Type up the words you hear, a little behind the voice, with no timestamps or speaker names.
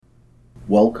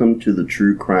Welcome to the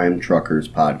True Crime Truckers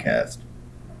podcast.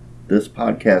 This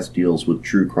podcast deals with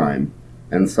true crime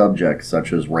and subjects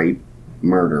such as rape,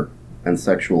 murder, and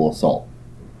sexual assault.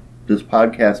 This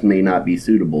podcast may not be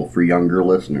suitable for younger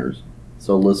listeners,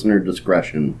 so listener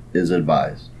discretion is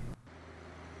advised.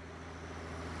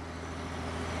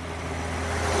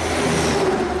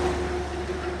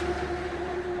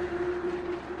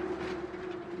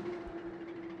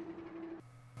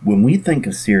 When we think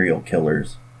of serial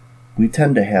killers, we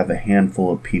tend to have a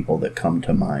handful of people that come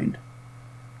to mind,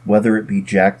 whether it be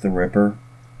Jack the Ripper,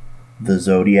 the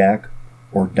Zodiac,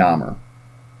 or Dahmer.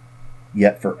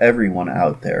 Yet for everyone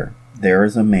out there, there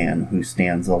is a man who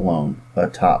stands alone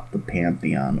atop the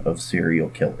pantheon of serial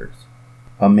killers.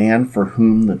 A man for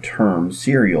whom the term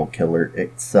serial killer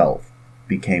itself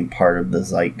became part of the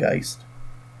zeitgeist.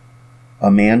 A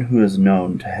man who is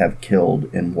known to have killed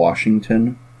in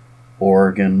Washington,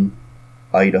 Oregon,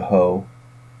 Idaho,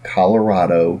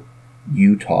 Colorado,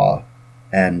 Utah,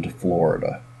 and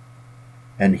Florida.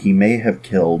 And he may have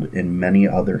killed in many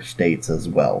other states as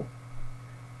well.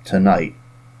 Tonight,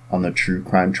 on the True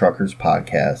Crime Truckers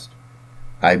podcast,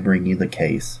 I bring you the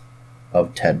case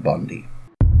of Ted Bundy.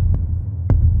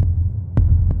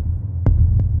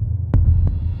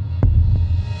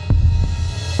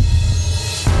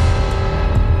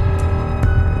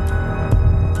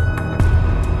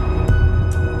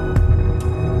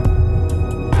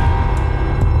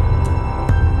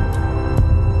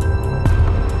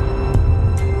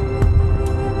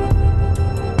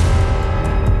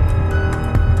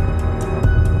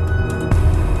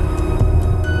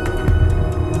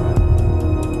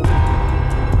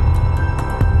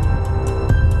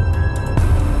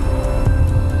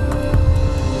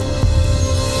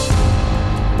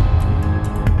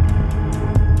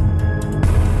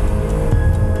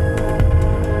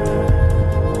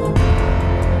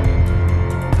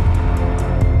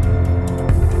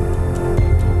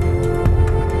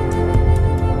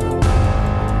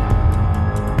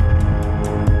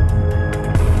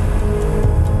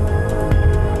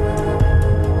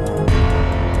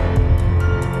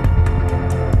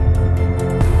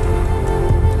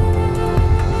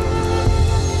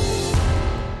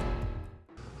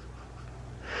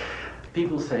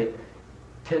 People say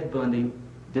Ted Bundy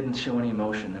didn't show any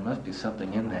emotion. There must be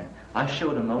something in that. I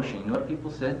showed emotion. You know what people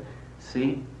said?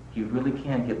 See, he really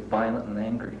can get violent and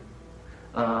angry.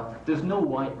 There's no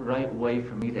right way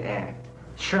for me to act.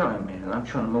 Sure, I'm mad. I'm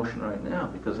showing emotion right now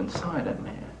because inside I'm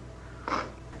mad.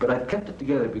 But I've kept it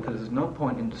together because there's no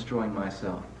point in destroying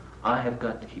myself. I have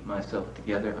got to keep myself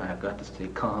together. I have got to stay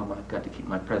calm. I've got to keep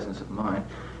my presence of mind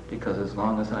because as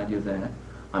long as I do that,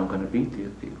 I'm going to beat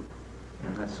these people.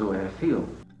 And that's the way I feel.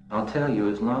 I'll tell you,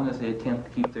 as long as they attempt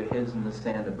to keep their heads in the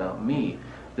sand about me,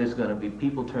 there's going to be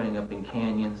people turning up in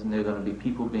canyons and there are going to be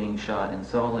people being shot in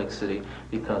Salt Lake City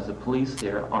because the police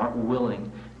there aren't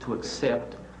willing to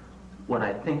accept what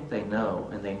I think they know,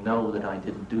 and they know that I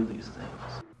didn't do these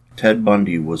things. Ted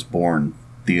Bundy was born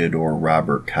Theodore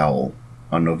Robert Cowell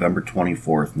on November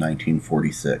 24,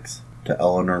 1946, to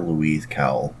Eleanor Louise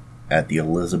Cowell at the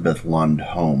Elizabeth Lund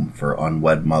Home for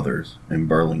Unwed Mothers in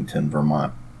Burlington,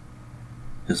 Vermont.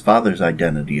 His father's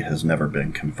identity has never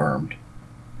been confirmed.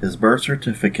 His birth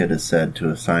certificate is said to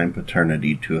assign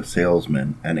paternity to a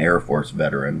salesman and Air Force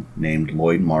veteran named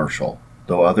Lloyd Marshall,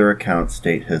 though other accounts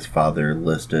state his father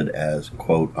listed as,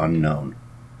 quote, unknown.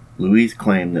 Louise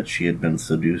claimed that she had been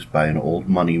seduced by an old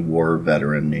money war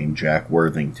veteran named Jack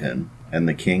Worthington, and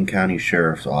the King County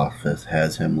Sheriff's Office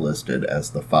has him listed as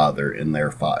the father in their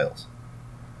files.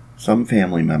 Some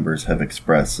family members have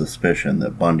expressed suspicion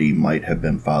that Bundy might have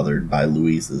been fathered by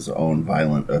Louise's own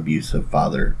violent, abusive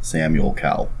father, Samuel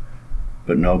Cowell,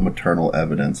 but no maternal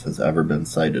evidence has ever been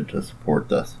cited to support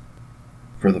this.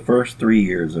 For the first 3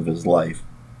 years of his life,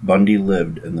 Bundy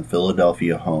lived in the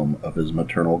Philadelphia home of his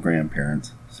maternal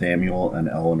grandparents, Samuel and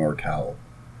Eleanor Cowell,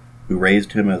 who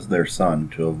raised him as their son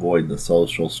to avoid the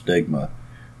social stigma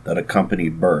that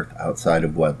accompanied birth outside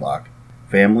of wedlock.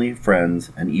 Family, friends,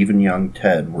 and even young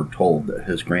Ted were told that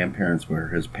his grandparents were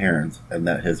his parents and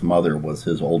that his mother was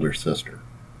his older sister.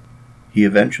 He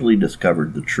eventually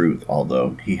discovered the truth,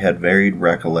 although he had varied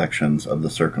recollections of the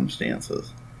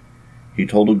circumstances. He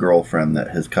told a girlfriend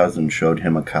that his cousin showed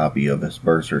him a copy of his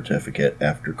birth certificate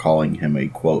after calling him a,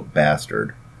 quote,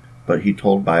 bastard, but he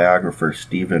told biographers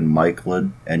Stephen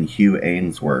Mickled and Hugh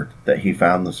Ainsworth that he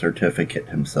found the certificate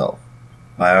himself.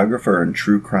 Biographer and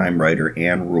true crime writer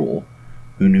Ann Rule,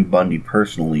 who knew Bundy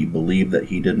personally, believed that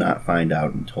he did not find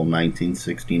out until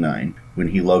 1969 when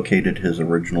he located his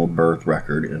original birth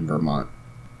record in Vermont.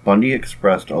 Bundy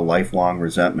expressed a lifelong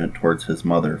resentment towards his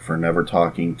mother for never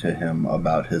talking to him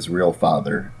about his real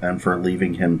father and for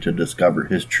leaving him to discover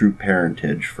his true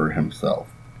parentage for himself.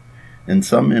 In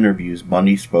some interviews,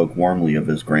 Bundy spoke warmly of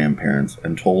his grandparents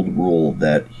and told Rule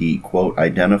that he, quote,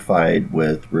 identified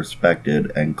with,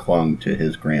 respected, and clung to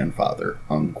his grandfather,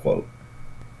 unquote.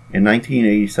 In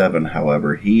 1987,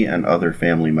 however, he and other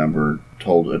family members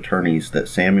told attorneys that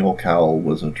Samuel Cowell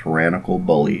was a tyrannical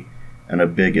bully and a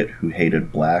bigot who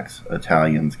hated blacks,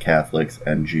 Italians, Catholics,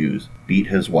 and Jews, beat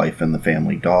his wife and the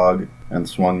family dog, and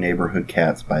swung neighborhood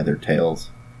cats by their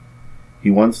tails.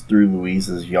 He once threw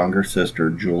Louise's younger sister,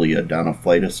 Julia, down a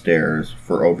flight of stairs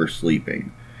for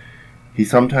oversleeping. He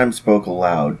sometimes spoke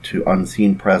aloud to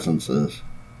unseen presences,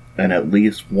 and at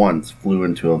least once flew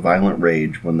into a violent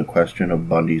rage when the question of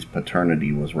Bundy's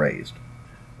paternity was raised.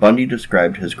 Bundy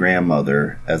described his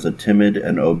grandmother as a timid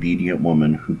and obedient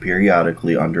woman who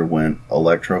periodically underwent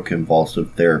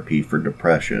electroconvulsive therapy for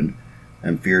depression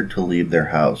and feared to leave their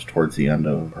house towards the end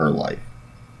of her life.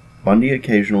 Bundy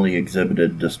occasionally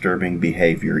exhibited disturbing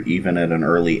behavior even at an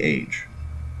early age.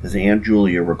 His Aunt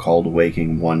Julia recalled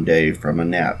waking one day from a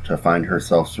nap to find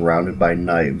herself surrounded by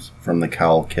knives from the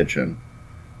Cowell kitchen.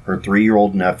 Her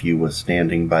 3-year-old nephew was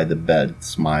standing by the bed,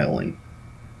 smiling.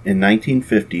 In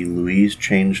 1950, Louise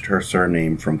changed her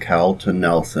surname from Cowell to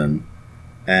Nelson,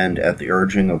 and at the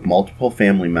urging of multiple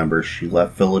family members, she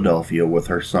left Philadelphia with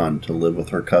her son to live with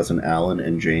her cousin Alan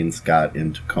and Jane Scott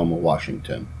in Tacoma,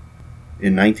 Washington.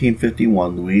 In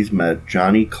 1951, Louise met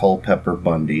Johnny Culpepper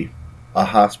Bundy, a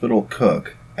hospital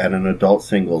cook, at an adult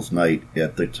singles night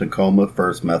at the Tacoma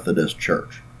First Methodist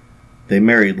Church. They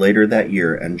married later that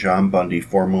year, and John Bundy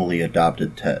formally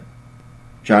adopted Ted.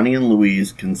 Johnny and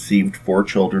Louise conceived 4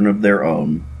 children of their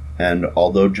own, and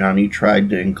although Johnny tried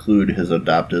to include his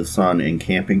adopted son in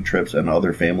camping trips and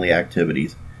other family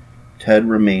activities, Ted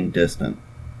remained distant.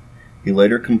 He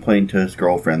later complained to his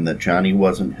girlfriend that Johnny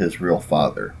wasn't his real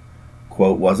father,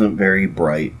 quote, wasn't very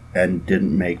bright, and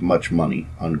didn't make much money,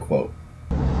 unquote.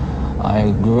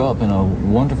 I grew up in a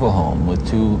wonderful home with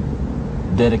 2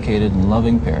 dedicated and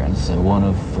loving parents, one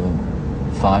of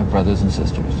 5 brothers and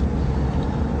sisters.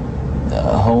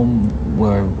 A home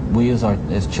where we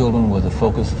as children were the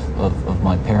focus of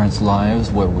my parents'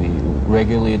 lives, where we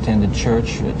regularly attended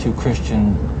church, 2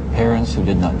 Christian parents who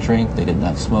did not drink, they did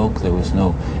not smoke, there was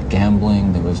no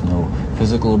gambling, there was no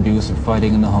physical abuse or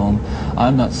fighting in the home.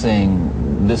 I'm not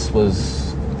saying this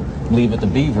was Leave It to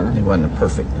Beaver. It wasn't a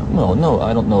perfect home. No,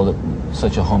 I don't know that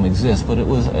such a home exists, but it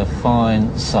was a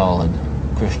fine, solid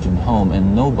Christian home,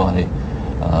 and nobody,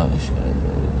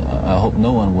 I hope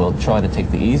no one will try to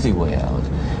take the easy way out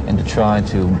and to try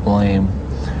to blame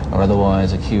or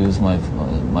otherwise accuse my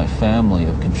family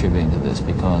of contributing to this,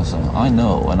 because I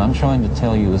know, and I'm trying to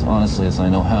tell you as honestly as I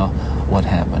know what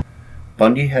happened.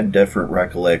 Bundy had different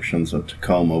recollections of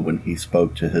Tacoma when he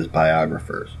spoke to his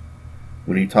biographers.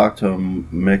 When he talked to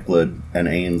Mickled and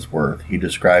Ainsworth, he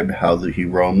described how he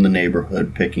roamed the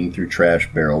neighborhood picking through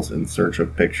trash barrels in search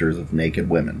of pictures of naked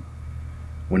women.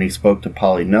 When he spoke to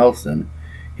Polly Nelson,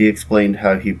 he explained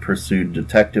how he pursued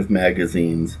detective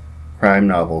magazines, crime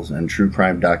novels, and true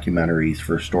crime documentaries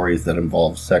for stories that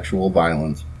involved sexual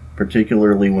violence,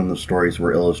 particularly when the stories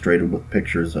were illustrated with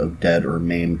pictures of dead or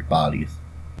maimed bodies.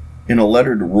 In a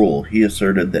letter to Rule, he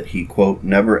asserted that he, quote,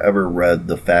 never ever read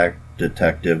the fact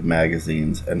detective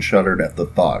magazines and shuddered at the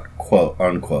thought, quote,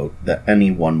 unquote, that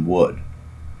anyone would.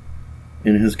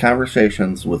 In his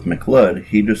conversations with McLeod,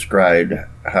 he described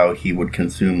how he would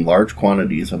consume large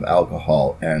quantities of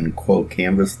alcohol and, quote,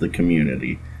 canvass the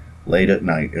community late at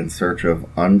night in search of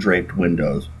undraped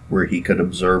windows where he could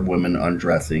observe women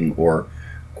undressing or,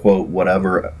 quote,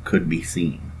 whatever could be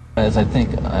seen. As I think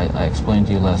I explained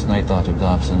to you last night, Dr.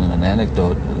 Dobson, in an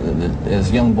anecdote,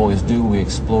 as young boys do, we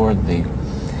explored the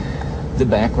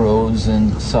back roads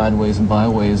and sideways and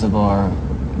byways of our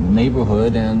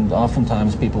neighborhood, and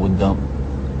oftentimes people would dump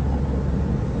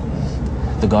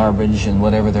the garbage and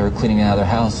whatever they were cleaning out of their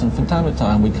house, and from time to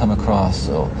time we'd come across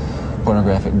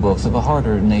pornographic books of a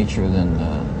harder nature than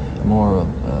more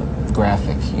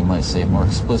graphic, you might say, more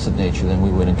explicit nature than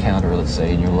we would encounter, let's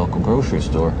say, in your local grocery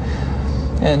store.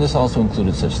 And this also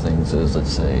included such things as,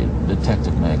 let's say,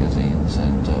 detective magazines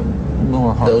and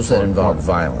more hard. Those that involve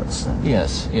violence.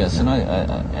 Yes, and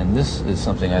and this is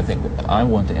something I think I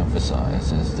want to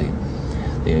emphasize is the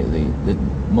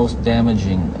most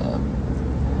damaging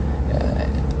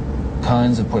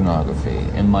kinds of pornography.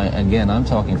 And I'm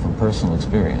talking from personal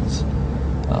experience,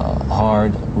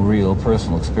 hard, real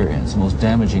personal experience. The most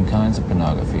damaging kinds of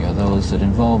pornography are those that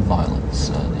involve violence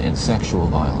and sexual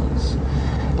violence.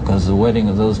 because the wedding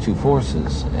of those two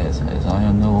forces, as I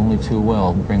know only too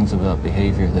well, brings about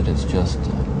behavior that is just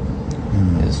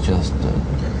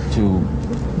too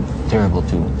terrible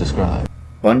to describe.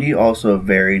 Bundy also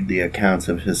varied the accounts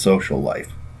of his social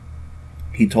life.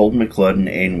 He told McLeod and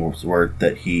Ainsworth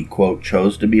that he, quote,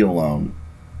 chose to be alone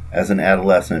as an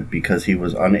adolescent because he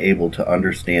was unable to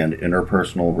understand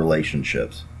interpersonal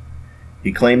relationships.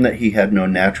 He claimed that he had no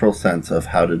natural sense of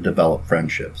how to develop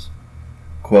friendships.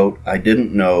 Quote, I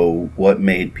didn't know what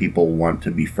made people want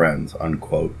to be friends,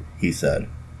 unquote, he said.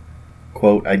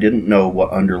 Quote, I didn't know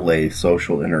what underlay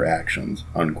social interactions,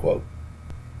 unquote.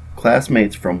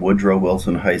 Classmates from Woodrow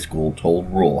Wilson High School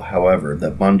told Rule, however,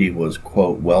 that Bundy was,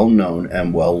 quote, well known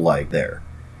and well liked there,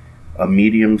 a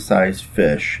medium-sized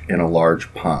fish in a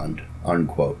large pond,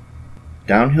 unquote.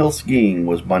 Downhill skiing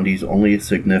was Bundy's only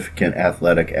significant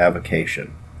athletic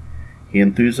avocation. He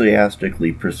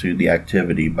enthusiastically pursued the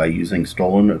activity by using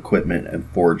stolen equipment and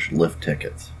forged lift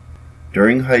tickets.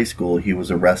 During high school, he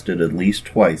was arrested at least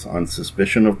twice on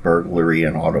suspicion of burglary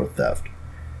and auto theft.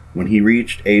 When he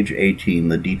reached age 18,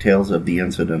 the details of the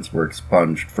incidents were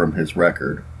expunged from his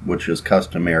record, which is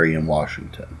customary in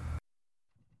Washington.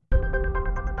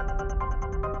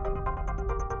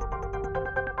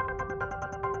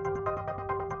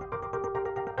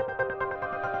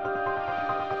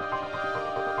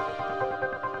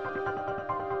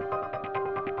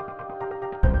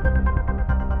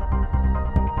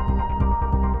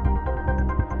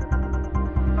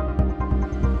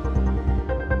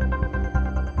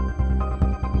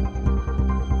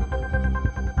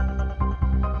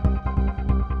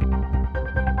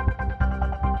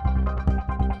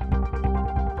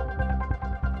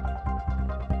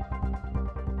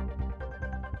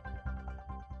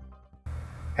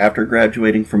 After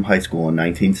graduating from high school in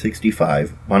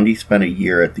 1965, Bundy spent a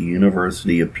year at the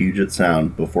University of Puget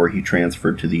Sound before he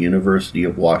transferred to the University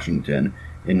of Washington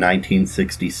in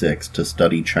 1966 to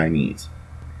study Chinese.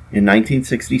 In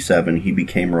 1967, he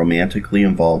became romantically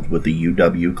involved with a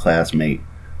UW classmate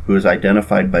who is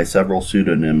identified by several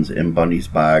pseudonyms in Bundy's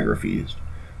biographies,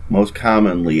 most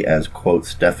commonly as, quote,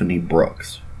 Stephanie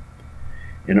Brooks.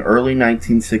 In early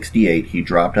 1968, he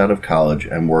dropped out of college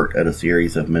and worked at a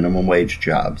series of minimum wage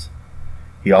jobs.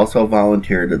 He also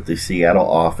volunteered at the Seattle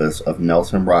office of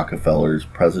Nelson Rockefeller's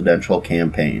presidential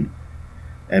campaign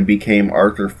and became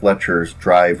Arthur Fletcher's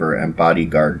driver and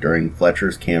bodyguard during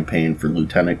Fletcher's campaign for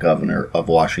lieutenant governor of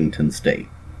Washington State.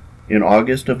 In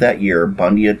August of that year,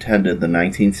 Bundy attended the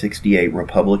 1968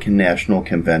 Republican National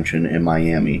Convention in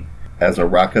Miami as a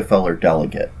Rockefeller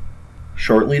delegate.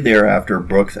 Shortly thereafter,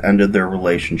 Brooks ended their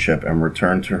relationship and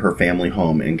returned to her family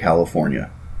home in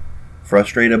California,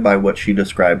 frustrated by what she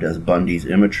described as Bundy's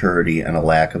immaturity and a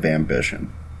lack of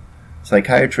ambition.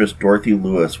 Psychiatrist Dorothy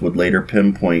Lewis would later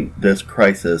pinpoint this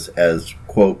crisis as,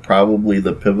 quote, probably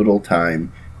the pivotal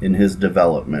time in his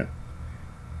development.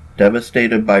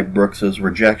 Devastated by Brooks's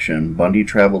rejection, Bundy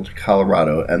traveled to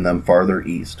Colorado and then farther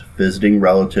east, visiting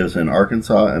relatives in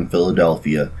Arkansas and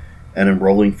Philadelphia, and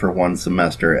enrolling for one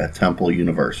semester at Temple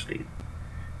University.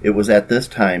 It was at this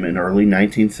time, in early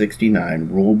 1969,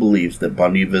 Rule believes that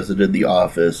Bundy visited the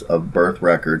Office of Birth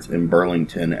Records in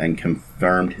Burlington and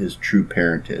confirmed his true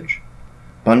parentage.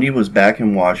 Bundy was back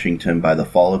in Washington by the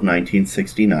fall of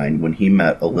 1969 when he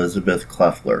met Elizabeth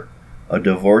Kleffler, a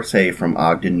divorcee from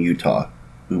Ogden, Utah,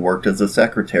 who worked as a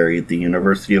secretary at the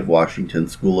University of Washington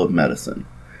School of Medicine.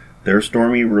 Their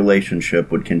stormy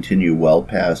relationship would continue well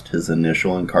past his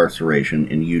initial incarceration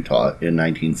in Utah in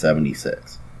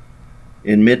 1976.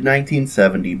 In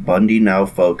mid-1970, Bundy, now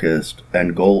focused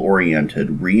and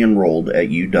goal-oriented, re-enrolled at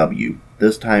UW,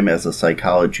 this time as a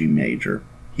psychology major.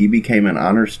 He became an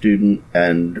honor student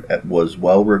and was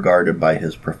well regarded by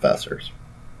his professors.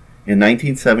 In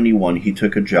 1971, he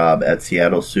took a job at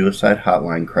Seattle's Suicide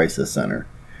Hotline Crisis Center,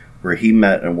 where he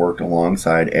met and worked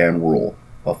alongside Ann Rule,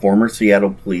 a former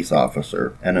Seattle police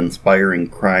officer and inspiring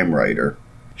crime writer.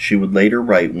 She would later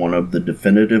write one of the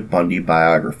definitive Bundy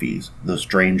biographies, The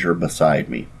Stranger Beside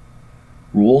Me.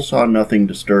 Rule saw nothing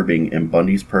disturbing in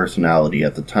Bundy's personality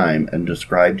at the time and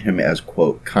described him as,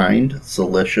 quote, kind,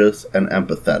 solicitous, and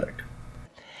empathetic.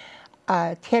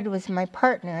 Ted was my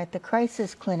partner at the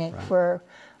crisis clinic for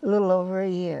a little over a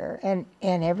year, and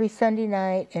every Sunday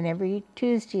night and every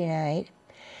Tuesday night,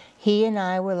 he and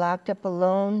I were locked up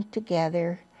alone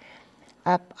together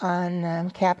up on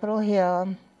Capitol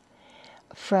Hill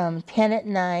from 10 at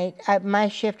night. My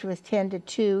shift was 10 to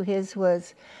 2. His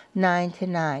was 9 to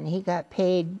 9. He got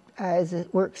paid as a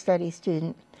work-study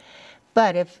student.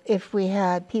 But if we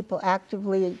had people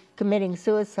actively committing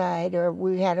suicide or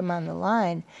we had them on the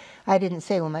line, I didn't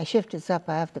say, well, my shift is up,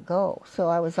 I have to go. So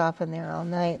I was often there all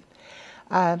night.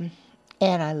 And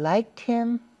I liked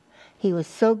him. He was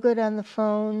so good on the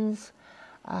phones.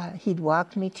 He'd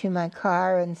walk me to my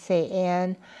car and say,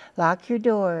 Ann, lock your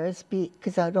doors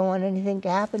because I don't want anything to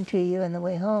happen to you on the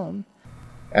way home.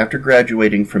 After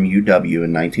graduating from UW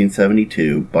in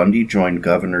 1972, Bundy joined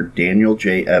Governor Daniel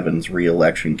J. Evans'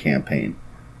 re-election campaign.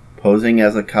 Posing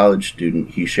as a college student,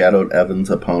 he shadowed Evans'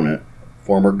 opponent,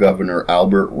 former Governor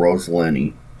Albert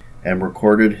Rosellini, and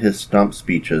recorded his stump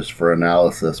speeches for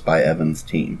analysis by Evans'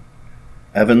 team.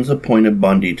 Evans appointed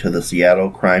Bundy to the Seattle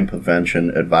Crime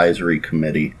Prevention Advisory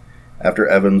Committee after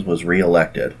Evans was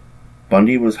re-elected.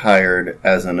 Bundy was hired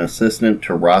as an assistant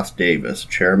to Ross Davis,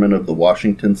 chairman of the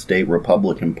Washington State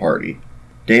Republican Party.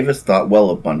 Davis thought well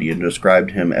of Bundy and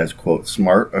described him as, quote,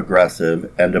 smart, aggressive,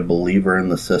 and a believer in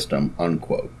the system,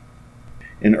 unquote.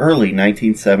 In early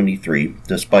 1973,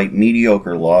 despite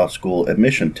mediocre law school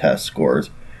admission test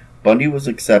scores, Bundy was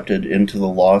accepted into the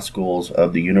law schools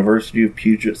of the University of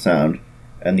Puget Sound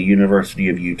and the University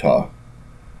of Utah,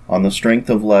 on the strength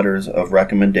of letters of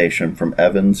recommendation from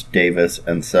Evans, Davis,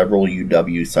 and several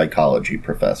UW psychology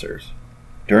professors.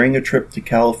 During a trip to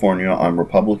California on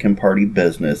Republican Party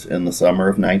business in the summer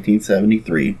of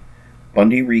 1973,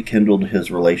 Bundy rekindled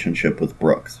his relationship with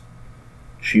Brooks.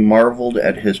 She marveled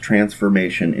at his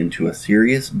transformation into a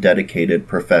serious, dedicated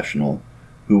professional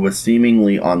who was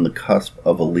seemingly on the cusp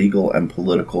of a legal and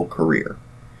political career.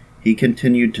 He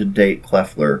continued to date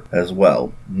Kleffler as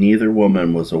well. Neither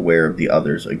woman was aware of the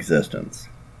other's existence.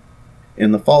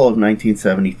 In the fall of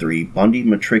 1973, Bundy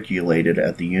matriculated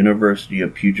at the University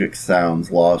of Puget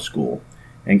Sound's law school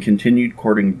and continued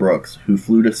courting Brooks, who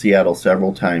flew to Seattle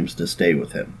several times to stay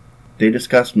with him. They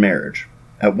discussed marriage.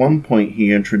 At one point,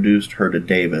 he introduced her to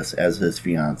Davis as his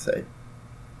fiancée.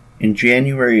 In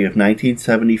January of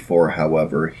 1974,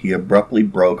 however, he abruptly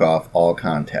broke off all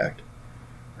contact.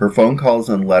 Her phone calls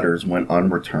and letters went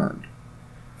unreturned.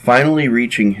 Finally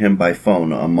reaching him by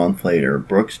phone a month later,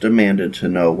 Brooks demanded to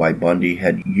know why Bundy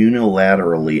had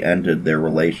unilaterally ended their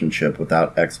relationship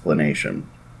without explanation.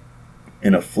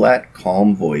 In a flat,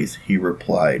 calm voice, he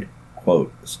replied,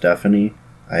 quote, Stephanie,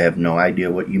 I have no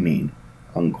idea what you mean,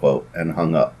 unquote, and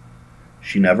hung up.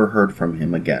 She never heard from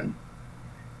him again.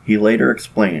 He later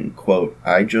explained, quote,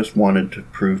 I just wanted to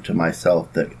prove to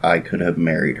myself that I could have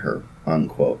married her,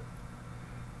 unquote.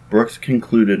 Brooks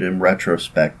concluded in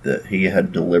retrospect that he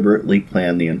had deliberately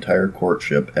planned the entire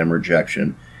courtship and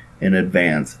rejection in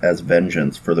advance as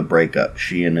vengeance for the breakup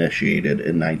she initiated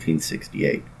in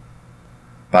 1968.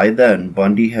 By then,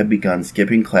 Bundy had begun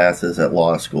skipping classes at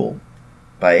law school.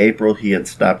 By April, he had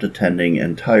stopped attending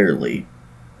entirely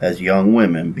as young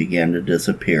women began to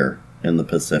disappear in the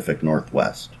Pacific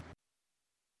Northwest.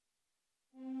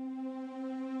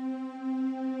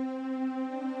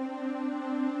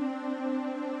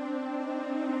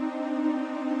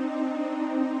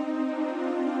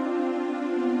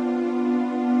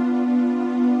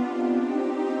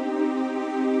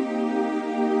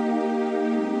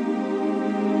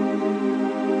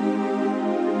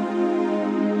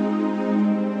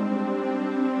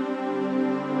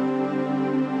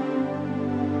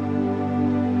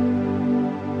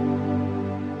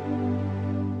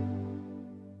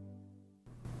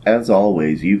 As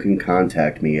always, you can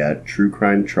contact me at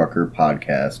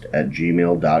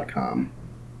truecrimetruckerpodcast@gmail.com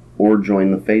or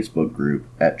join the Facebook group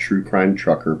at True Crime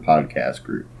Trucker Podcast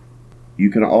Group. You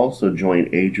can also join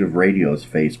Age of Radio's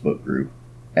Facebook group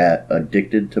at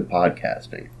Addicted to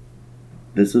Podcasting.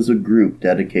 This is a group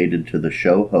dedicated to the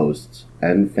show hosts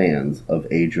and fans of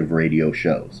Age of Radio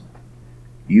shows.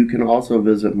 You can also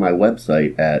visit my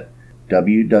website at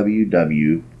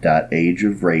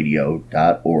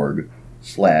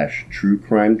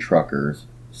www.ageofradio.org/truecrimetruckers/.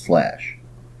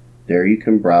 There you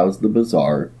can browse the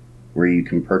bazaar, where you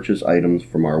can purchase items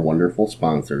from our wonderful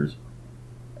sponsors,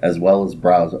 as well as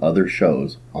browse other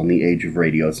shows on the Age of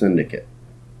Radio Syndicate.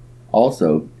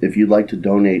 Also, if you'd like to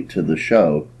donate to the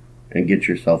show and get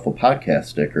yourself a podcast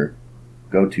sticker,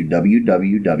 go to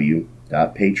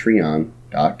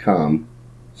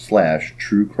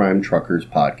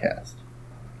www.patreon.com/truecrimetruckerspodcast.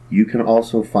 You can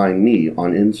also find me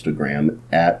on Instagram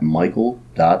at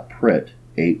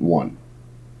michael.pritt81.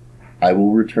 I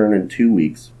will return in 2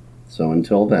 weeks, so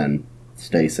until then,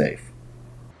 stay safe.